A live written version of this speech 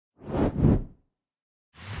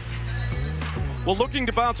Well, looking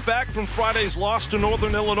to bounce back from Friday's loss to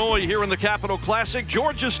Northern Illinois here in the Capital Classic,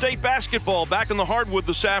 Georgia State basketball back in the hardwood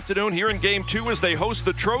this afternoon here in Game 2 as they host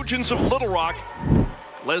the Trojans of Little Rock.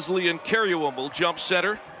 Leslie and Carriwam will jump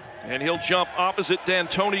center, and he'll jump opposite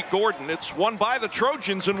D'Antoni Gordon. It's won by the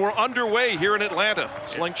Trojans, and we're underway here in Atlanta.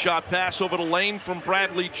 Slingshot pass over the lane from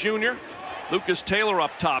Bradley Jr. Lucas Taylor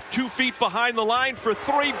up top, 2 feet behind the line for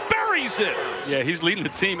 3, buries it. Yeah, he's leading the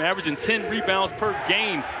team, averaging 10 rebounds per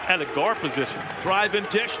game at a guard position. Drive and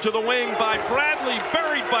dish to the wing by Bradley,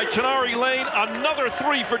 buried by Tanari Lane. Another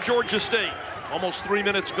 3 for Georgia State. Almost 3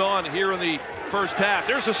 minutes gone here in the first half.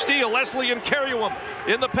 There's a steal. Leslie and Carriwam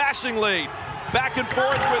in the passing lane. Back and forth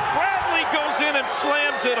with Bradley, goes in and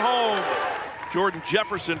slams it home. Jordan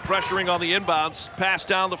Jefferson pressuring on the inbounds. Pass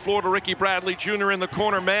down the floor to Ricky Bradley Jr. in the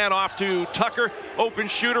corner. Man off to Tucker. Open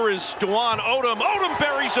shooter is Dewan Odom. Odom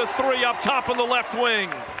buries a 3 up top on the left wing.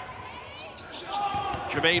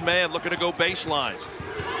 Jermaine Mann looking to go baseline.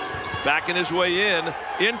 Backing his way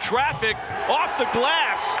in traffic, off the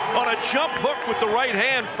glass on a jump hook with the right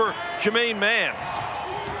hand for Jermaine Mann.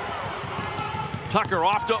 Tucker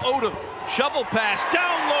off to Odom. Shovel pass,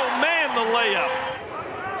 down low, Mann the layup.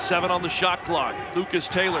 7 on the shot clock. Lucas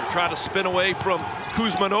Taylor trying to spin away from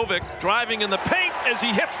Kuzmanovic, driving in the paint as he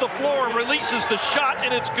hits the floor and releases the shot,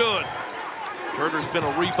 and it's good. Turner's been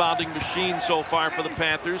a rebounding machine so far for the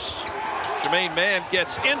Panthers. Jermaine Mann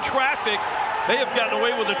gets in traffic. They have gotten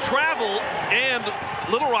away with a travel, and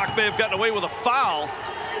Little Rock may have gotten away with a foul.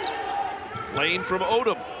 Lane from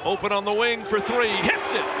Odom, open on the wing for 3,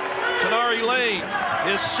 hits it. Tanari Lane,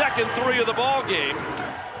 his second 3 of the ball game.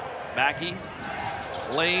 Mackey.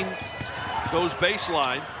 Lane goes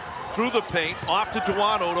baseline, through the paint, off to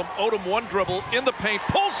Dewan Odom. Odom 1 dribble, in the paint,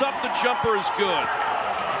 pulls up, the jumper is good.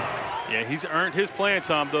 Yeah, he's earned his playing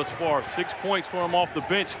time thus far. 6 points for him off the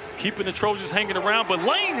bench, keeping the Trojans hanging around. But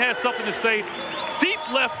Lane has something to say.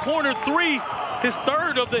 Deep left corner 3, his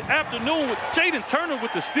 3rd of the afternoon with Jaden Turner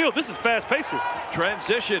with the steal. This is fast-paced.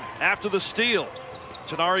 Transition after the steal.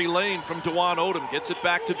 Tanari Lane from Dewan Odom gets it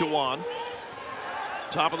back to Dewan.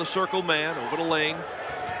 Top of the circle man, over to Lane.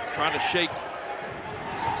 Trying to shake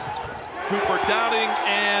Cooper Downing,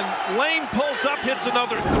 and Lane pulls up, hits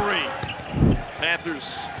another 3.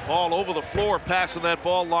 Panthers all over the floor, passing that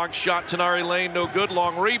ball. Long shot, Tanari Lane, no good.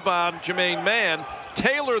 Long rebound, Jermaine Mann.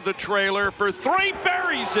 Taylor the trailer for 3,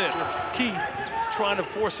 buries it. Key, trying to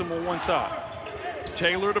force him on one side.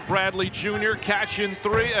 Taylor to Bradley Jr., catch and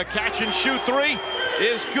shoot 3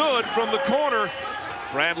 is good from the corner.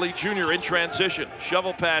 Bradley Jr. in transition.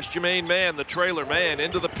 Shovel pass, Jermaine Mann, the trailer man,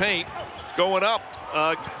 into the paint. Going up,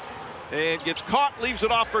 and gets caught, leaves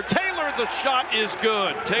it off for Taylor. The shot is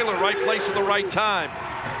good. Taylor, right place at the right time.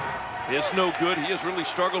 It's no good. He has really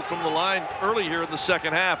struggled from the line early here in the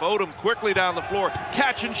second half. Odom quickly down the floor.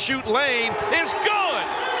 Catch and shoot Lane is good.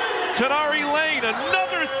 Tanari Lane,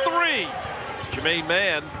 another 3. Jermaine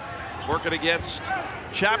Mann working against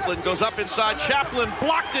Chaplin, goes up inside. Chaplin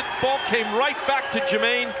blocked it. Ball came right back to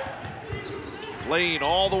Jermaine. Lane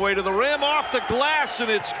all the way to the rim, off the glass,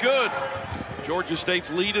 and it's good. Georgia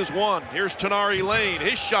State's lead is 1. Here's Tanari Lane.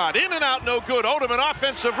 His shot in and out, no good. Odom, an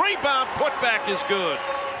offensive rebound. Putback is good.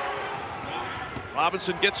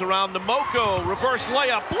 Robinson gets around Namoko. Reverse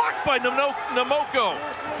layup blocked by Namoko.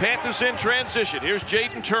 Panthers in transition. Here's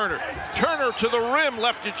Jaden Turner. Turner to the rim,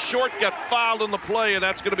 left it short, got fouled on the play, and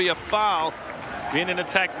that's going to be a foul. Being in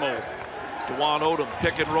attack mode. Dewan Odom,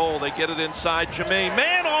 pick and roll. They get it inside. Jermaine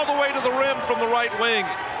Mann all the way to the rim from the right wing.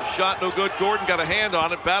 The shot no good. Gordon got a hand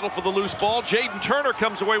on it. Battle for the loose ball. Jaden Turner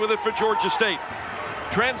comes away with it for Georgia State.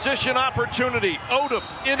 Transition opportunity. Odom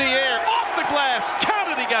in the air, off the glass.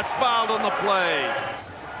 Counted, he got fouled on the play.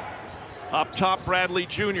 Up top, Bradley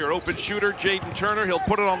Jr. Open shooter, Jaden Turner. He'll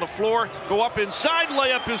put it on the floor. Go up inside.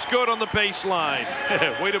 Layup is good on the baseline.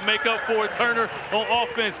 Way to make up for it, Turner on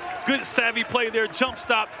offense. Good savvy play there. Jump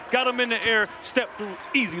stop. Got him in the air. Step through.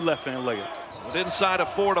 Easy left-hand layup. With inside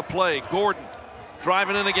of 4 to play. Gordon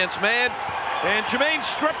driving in against Mann. And Jermaine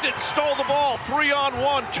stripped it, stole the ball.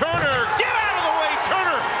 3-on-1. Turner, get out of the way.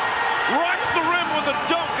 Turner rocks the rim with a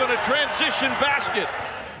dunk on a transition basket.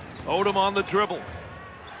 Odom on the dribble.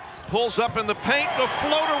 Pulls up in the paint, the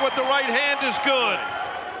floater with the right hand is good.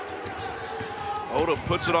 Odom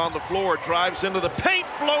puts it on the floor, drives into the paint,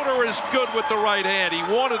 floater is good with the right hand. He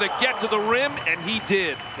wanted to get to the rim, and he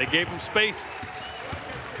did. They gave him space.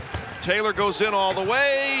 Taylor goes in all the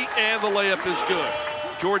way, and the layup is good.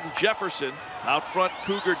 Jordan Jefferson out front,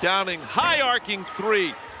 Cougar Downing, high arcing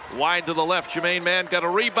 3. Wide to the left, Jermaine Mann got a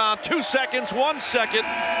rebound, 2 seconds, 1 second,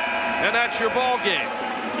 and that's your ball game.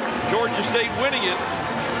 Georgia State winning it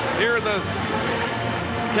here in the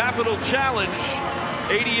Capital Challenge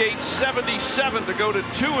 88-77 to go to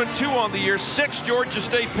 2-2 on the year. 6 Georgia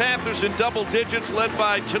State Panthers in double digits, led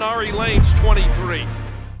by Tenari Lane's 23.